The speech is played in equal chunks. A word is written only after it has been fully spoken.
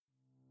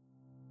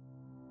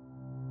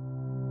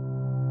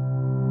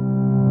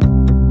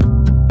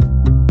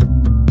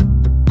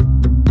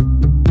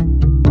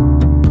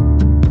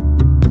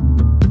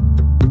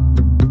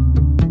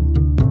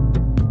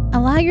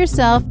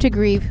yourself to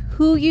grieve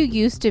who you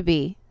used to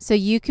be so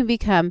you can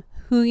become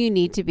who you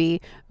need to be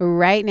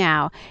right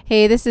now.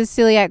 Hey, this is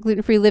Celiac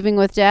Gluten-Free Living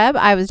with Deb.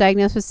 I was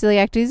diagnosed with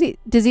celiac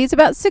disease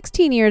about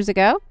 16 years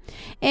ago,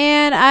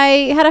 and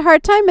I had a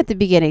hard time at the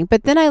beginning,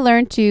 but then I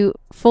learned to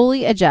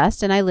fully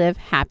adjust, and I live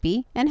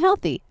happy and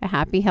healthy, a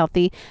happy,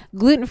 healthy,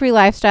 gluten-free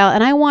lifestyle,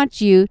 and I want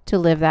you to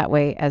live that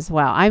way as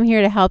well. I'm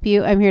here to help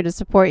you. I'm here to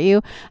support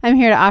you. I'm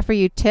here to offer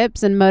you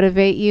tips and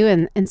motivate you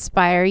and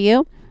inspire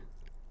you.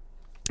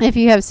 If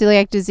you have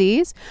celiac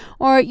disease,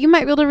 or you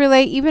might be able to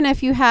relate, even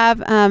if you have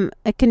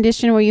a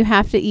condition where you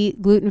have to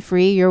eat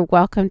gluten-free, you're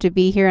welcome to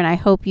be here. And I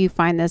hope you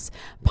find this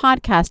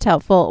podcast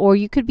helpful, or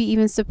you could be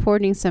even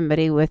supporting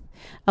somebody with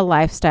a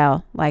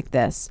lifestyle like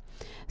this.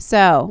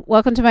 So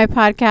welcome to my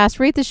podcast.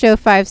 Rate the show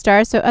 5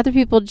 stars so other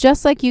people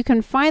just like you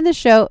can find the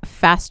show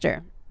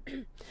faster.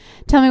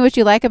 Tell me what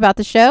you like about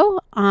the show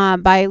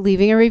by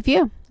leaving a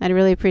review. I'd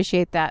really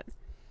appreciate that.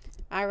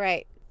 All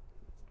right.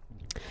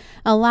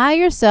 Allow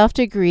yourself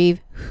to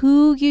grieve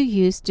who you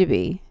used to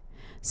be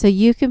so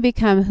you can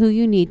become who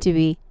you need to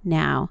be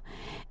now.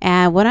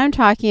 And what I'm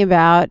talking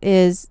about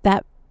is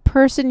that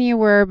person you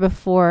were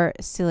before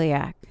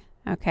celiac.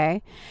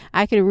 Okay.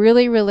 I can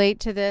really relate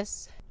to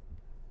this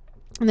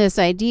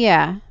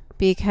idea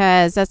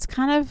because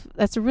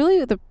that's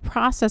really the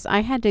process I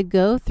had to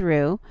go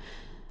through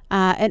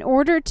in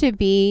order to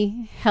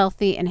be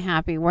healthy and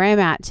happy where I'm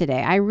at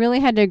today. I really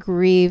had to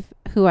grieve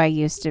who I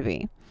used to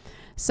be.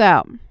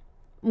 So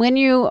when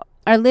you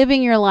are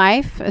living your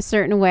life a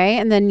certain way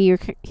and then you're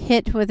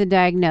hit with a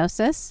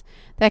diagnosis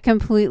that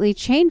completely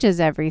changes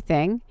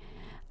everything,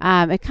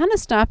 it kind of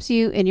stops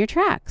you in your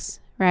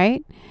tracks,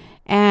 right?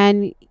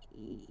 And,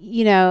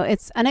 you know,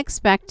 it's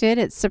unexpected.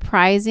 It's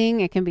surprising.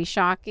 It can be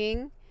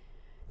shocking.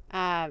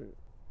 And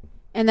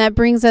that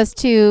brings us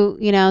to,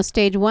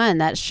 stage 1,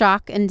 that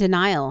shock and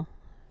denial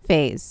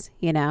phase,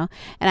 And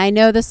I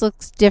know this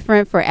looks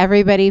different for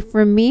everybody.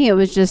 For me, it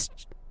was just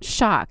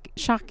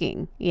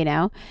shocking,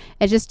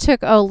 It just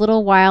took a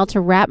little while to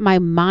wrap my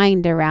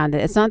mind around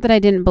it. It's not that I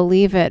didn't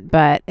believe it,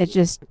 but it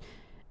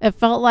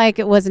felt like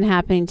it wasn't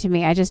happening to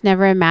me. I just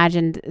never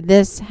imagined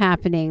this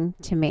happening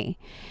to me.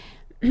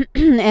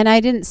 And I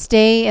didn't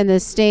stay in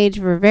this stage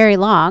for very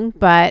long,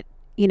 but,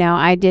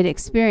 I did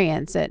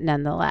experience it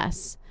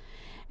nonetheless.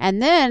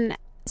 And then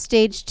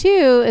stage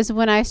 2 is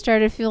when I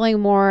started feeling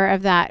more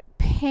of that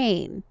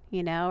pain,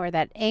 or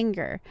that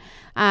anger.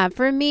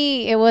 For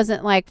me, it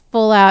wasn't like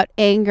full out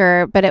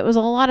anger, but it was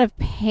a lot of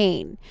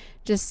pain.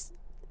 Just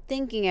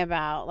thinking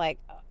about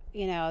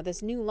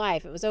this new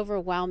life, it was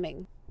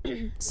overwhelming.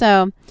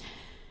 So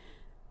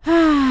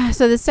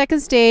the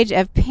second stage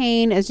of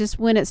pain is just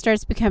when it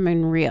starts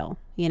becoming real.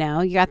 You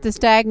got this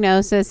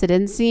diagnosis. It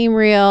didn't seem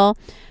real.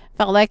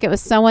 Felt like it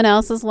was someone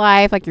else's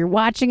life, like you're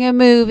watching a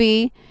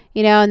movie,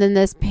 and then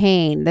this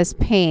pain,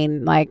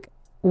 like,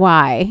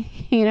 why?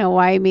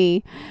 Why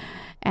me?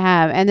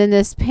 And then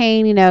this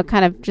pain,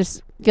 kind of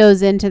just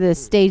goes into the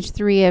stage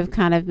 3 of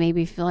kind of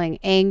maybe feeling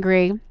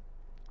angry.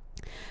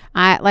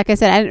 Like I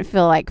said, I didn't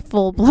feel like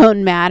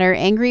full-blown mad or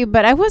angry,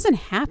 but I wasn't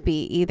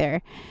happy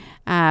either.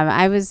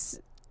 I was,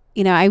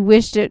 I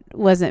wished it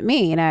wasn't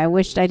me. I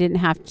wished I didn't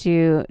have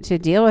to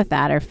deal with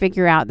that or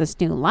figure out this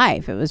new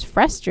life. It was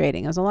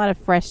frustrating. It was a lot of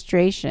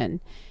frustration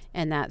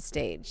in that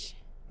stage.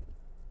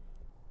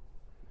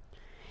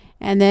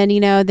 And then,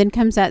 then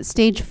comes that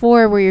stage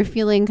 4 where you're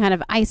feeling kind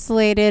of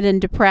isolated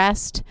and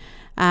depressed.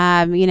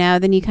 Then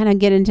you kind of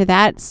get into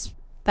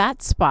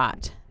that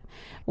spot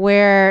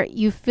where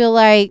you feel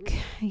like,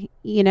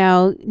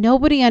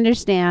 nobody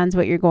understands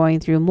what you're going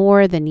through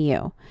more than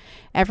you.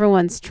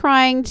 Everyone's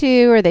trying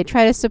to, or they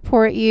try to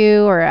support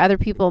you, or other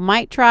people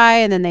might try,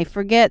 and then they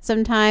forget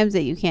sometimes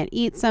that you can't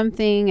eat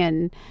something.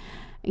 And,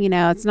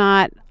 it's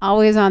not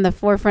always on the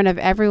forefront of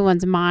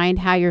everyone's mind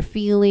how you're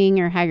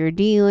feeling or how you're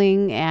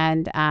dealing.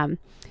 And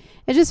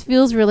it just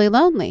feels really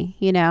lonely,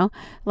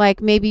 like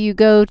maybe you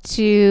go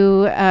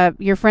to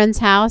your friend's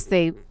house,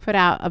 they put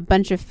out a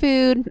bunch of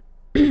food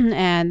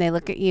and they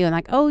look at you and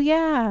like, oh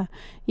yeah,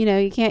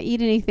 you can't eat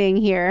anything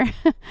here.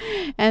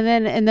 And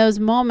then in those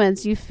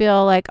moments you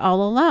feel like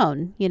all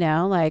alone,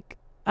 like,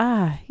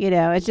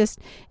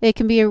 it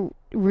can be a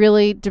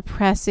really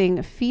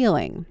depressing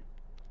feeling,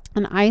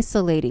 an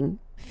isolating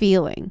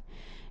feeling,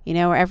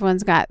 where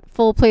everyone's got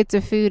full plates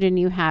of food and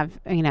you have,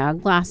 a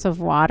glass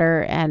of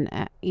water and,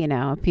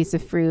 a piece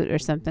of fruit or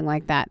something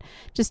like that.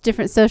 Just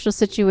different social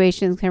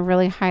situations can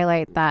really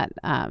highlight that,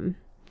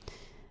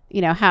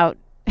 how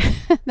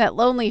that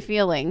lonely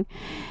feeling.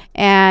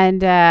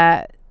 And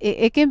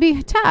it can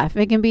be tough.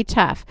 It can be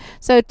tough.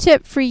 So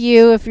tip for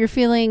you, if you're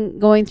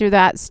going through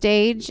that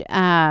stage,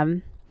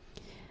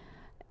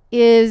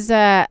 is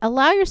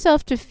allow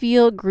yourself to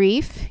feel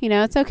grief.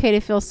 It's okay to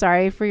feel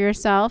sorry for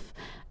yourself,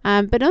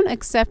 but don't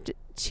accept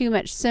too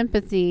much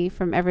sympathy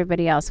from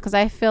everybody else, because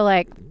I feel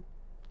like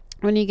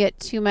when you get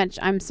too much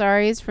I'm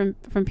sorry's from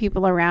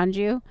people around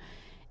you,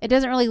 it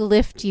doesn't really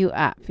lift you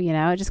up.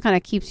 It just kind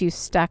of keeps you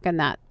stuck in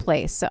that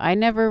place. So I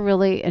never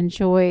really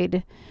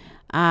enjoyed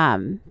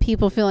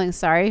people feeling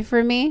sorry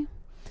for me.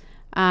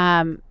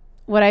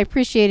 what I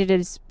appreciated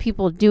is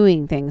people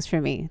doing things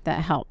for me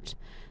that helped.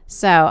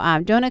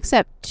 So don't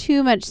accept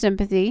too much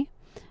sympathy.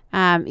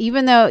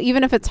 Even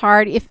if it's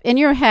hard, if in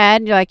your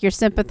head you're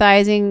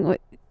sympathizing with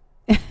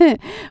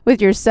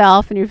with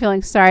yourself and you're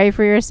feeling sorry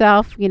for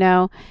yourself,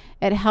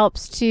 it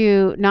helps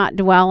to not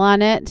dwell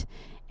on it.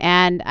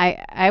 And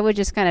I would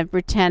just kind of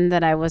pretend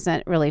that I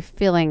wasn't really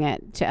feeling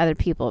it to other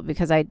people,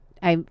 because I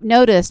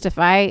noticed if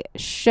I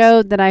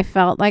showed that I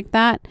felt like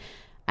that,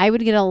 I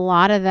would get a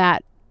lot of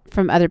that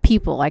from other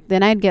people. Like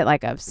then I'd get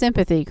like a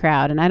sympathy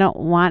crowd, and I don't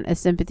want a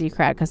sympathy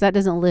crowd because that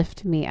doesn't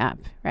lift me up,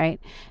 right?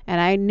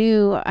 And I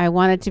knew I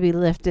wanted to be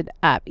lifted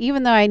up,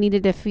 even though I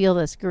needed to feel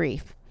this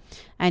grief.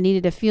 I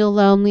needed to feel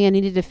lonely. I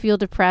needed to feel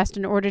depressed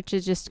in order to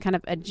just kind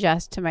of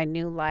adjust to my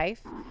new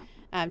life,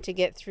 to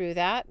get through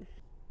that.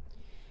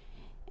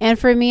 And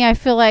for me, I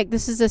feel like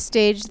this is a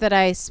stage that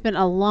I spent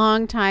a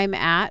long time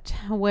at,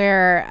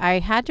 where I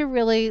had to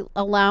really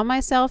allow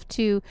myself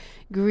to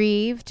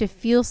grieve, to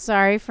feel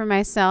sorry for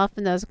myself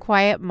in those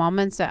quiet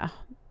moments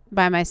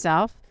by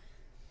myself.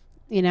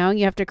 You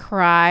have to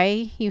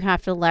cry, you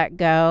have to let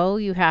go,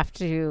 you have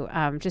to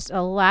just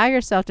allow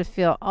yourself to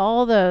feel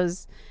all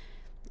those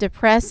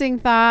depressing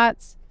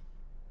thoughts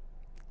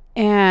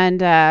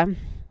and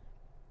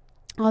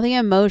all the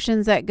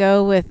emotions that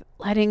go with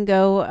letting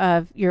go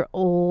of your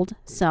old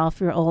self,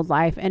 your old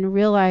life, and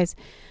realize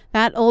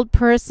that old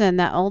person,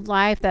 that old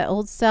life, that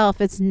old self,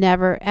 it's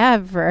never,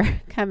 ever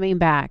coming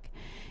back.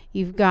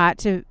 You've got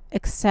to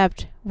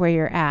accept where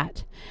you're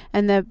at.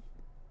 And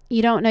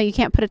you don't know, you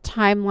can't put a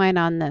timeline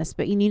on this,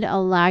 but you need to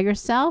allow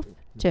yourself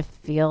to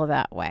feel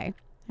that way.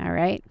 All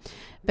right.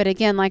 But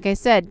again, like I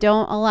said,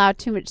 don't allow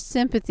too much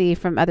sympathy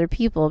from other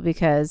people,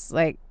 because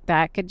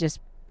that could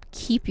just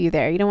keep you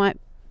there. You don't want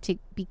to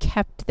be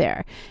kept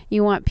there.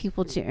 You want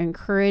people to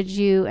encourage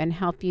you and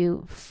help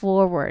you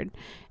forward.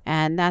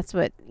 And that's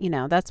what you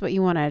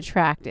want to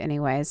attract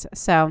anyways.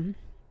 So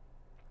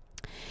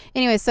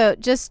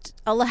just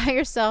allow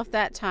yourself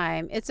that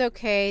time. It's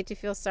okay to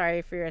feel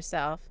sorry for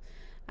yourself.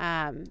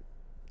 And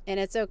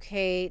it's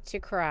okay to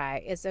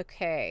cry. It's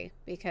okay,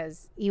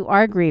 because you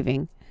are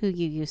grieving who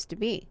you used to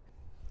be.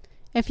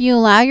 If you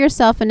allow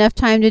yourself enough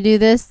time to do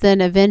this, then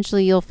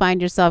eventually you'll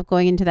find yourself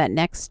going into that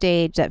next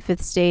stage, that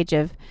fifth stage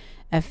of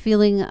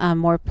feeling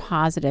more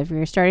positive.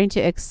 You're starting to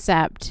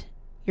accept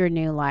your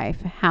new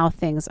life, how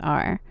things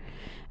are.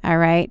 All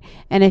right.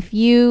 And if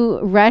you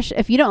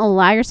don't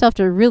allow yourself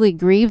to really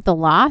grieve the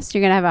loss,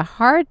 you're going to have a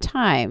hard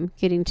time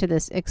getting to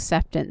this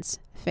acceptance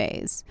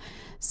phase.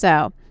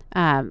 So,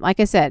 like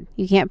I said,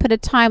 you can't put a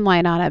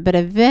timeline on it, but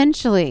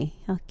eventually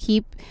you'll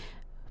keep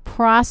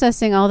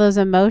processing all those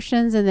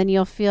emotions, and then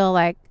you'll feel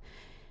like,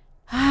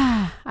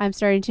 I'm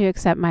starting to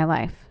accept my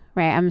life,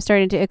 right? I'm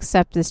starting to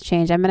accept this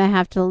change. I'm going to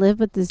have to live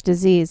with this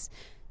disease.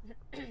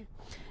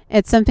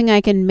 It's something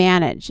I can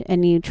manage.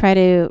 And you try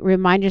to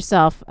remind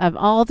yourself of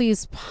all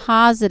these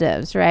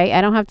positives, right?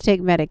 I don't have to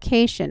take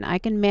medication. I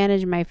can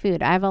manage my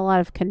food. I have a lot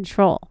of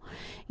control.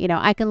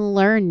 I can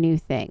learn new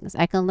things.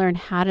 I can learn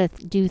how to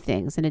do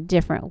things in a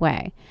different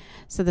way.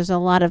 So there's a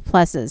lot of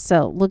pluses.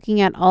 So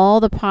looking at all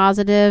the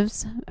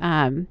positives,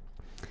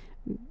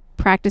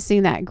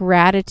 practicing that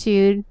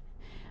gratitude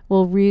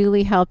will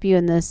really help you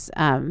in this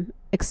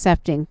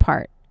accepting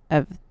part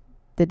of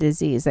the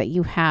disease, that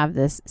you have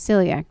this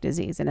celiac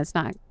disease and it's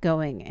not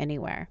going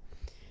anywhere.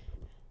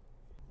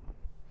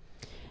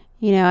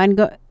 And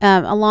go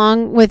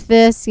along with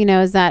this,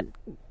 is that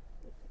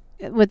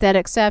with that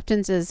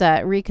acceptance is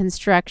that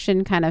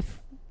reconstruction kind of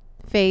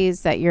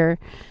phase that you're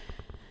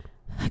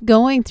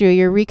going through.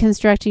 You're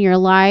reconstructing your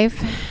life,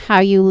 how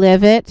you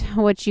live it,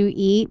 what you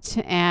eat,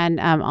 and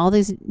all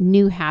these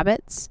new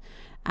habits.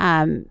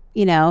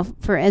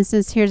 For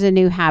instance, here's a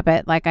new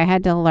habit. Like I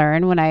had to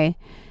learn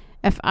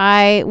if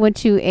I went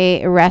to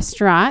a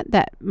restaurant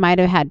that might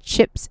have had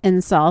chips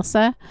and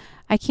salsa,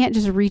 I can't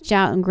just reach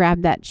out and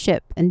grab that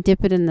chip and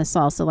dip it in the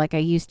salsa like I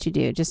used to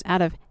do, just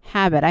out of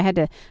habit. I had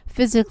to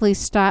physically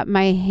stop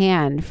my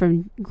hand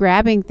from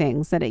grabbing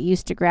things that it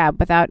used to grab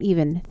without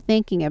even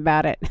thinking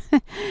about it.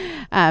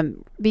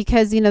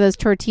 Because, those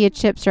tortilla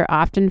chips are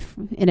often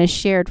in a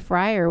shared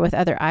fryer with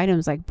other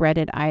items like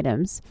breaded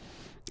items.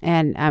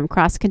 And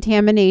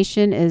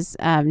cross-contamination is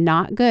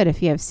not good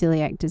if you have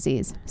celiac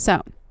disease.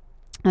 So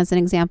that's an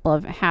example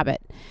of a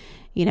habit.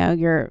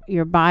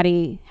 Your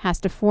body has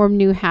to form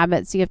new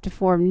habits. You have to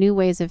form new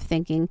ways of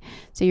thinking.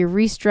 So you're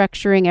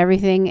restructuring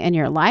everything in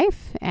your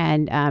life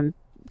and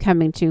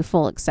coming to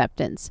full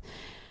acceptance.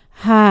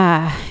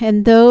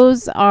 And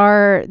those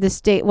are the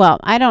state. Well,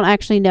 I don't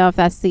actually know if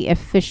that's the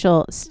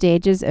official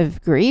stages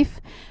of grief,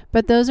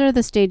 but those are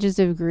the stages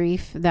of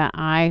grief that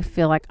I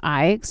feel like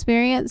I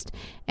experienced,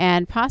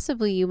 and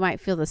possibly you might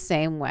feel the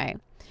same way.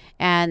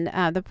 And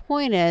the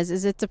point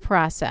is it's a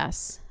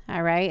process.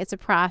 All right. It's a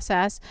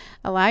process.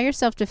 Allow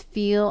yourself to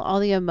feel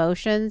all the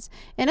emotions,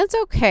 and it's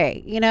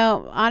okay.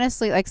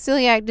 Honestly, like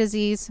celiac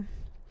disease,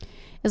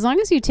 as long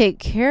as you take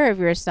care of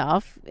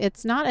yourself,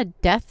 it's not a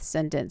death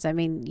sentence. I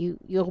mean,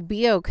 you'll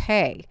be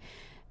okay.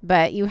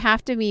 But you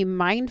have to be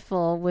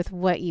mindful with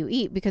what you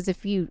eat, because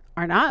if you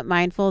are not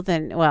mindful,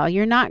 then, well,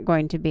 you're not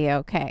going to be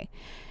okay.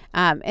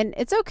 And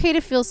it's okay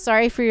to feel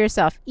sorry for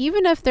yourself,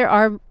 even if there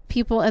are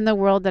people in the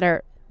world that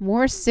are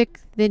more sick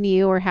than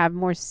you or have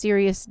more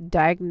serious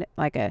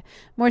a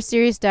more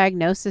serious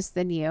diagnosis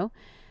than you.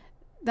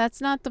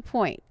 That's not the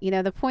point.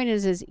 The point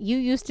is you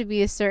used to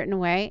be a certain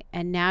way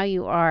and now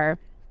you are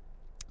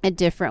a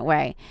different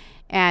way.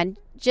 And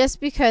just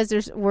because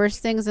there's worse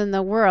things in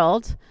the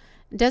world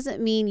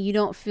doesn't mean you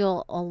don't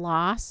feel a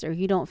loss or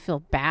you don't feel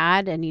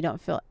bad and you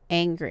don't feel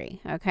angry.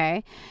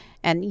 Okay.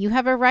 And you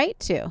have a right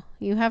to.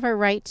 You have a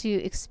right to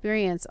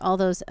experience all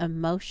those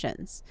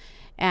emotions.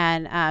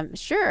 And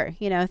sure,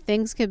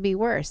 things could be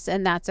worse,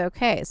 and that's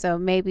okay. So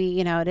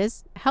maybe, it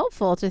is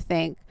helpful to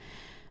think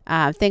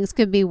things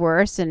could be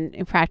worse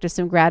and practice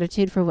some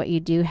gratitude for what you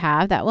do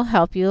have. That will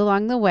help you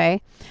along the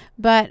way.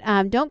 But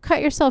don't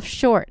cut yourself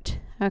short,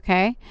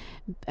 okay?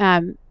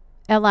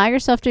 Allow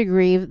yourself to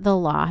grieve the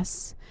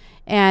loss.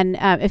 And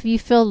if you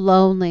feel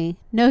lonely,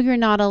 know you're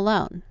not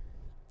alone.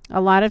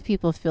 A lot of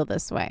people feel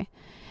this way.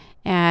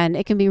 And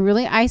it can be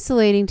really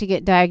isolating to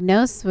get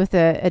diagnosed with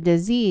a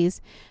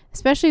disease,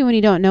 especially when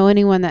you don't know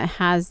anyone that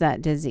has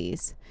that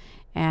disease.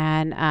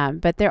 And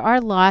but there are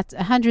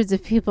hundreds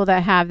of people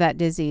that have that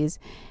disease,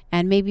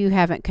 and maybe you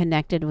haven't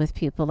connected with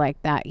people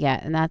like that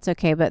yet, and that's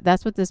okay. But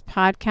that's what this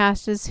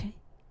podcast is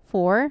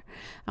for.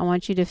 I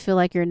want you to feel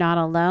like you're not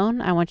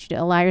alone. I want you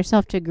to allow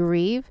yourself to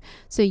grieve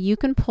so you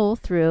can pull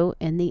through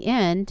in the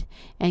end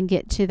and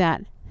get to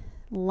that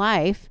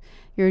life,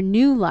 your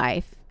new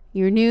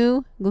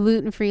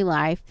gluten-free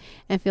life,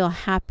 and feel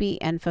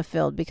happy and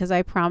fulfilled. Because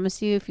I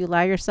promise you, if you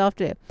allow yourself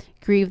to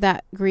grieve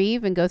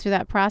and go through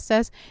that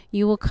process,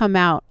 you will come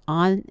out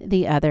on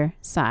the other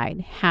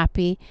side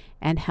happy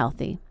and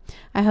healthy.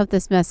 I hope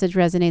this message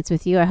resonates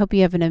with you. I hope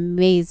you have an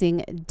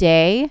amazing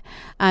day.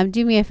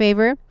 Do me a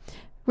favor,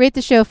 rate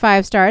the show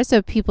 5 stars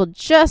so people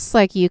just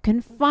like you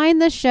can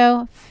find the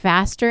show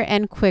faster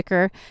and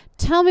quicker.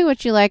 Tell me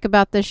what you like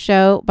about the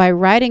show by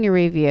writing a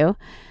review.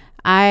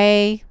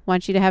 I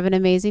want you to have an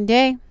amazing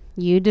day.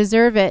 You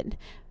deserve it.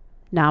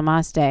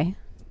 Namaste.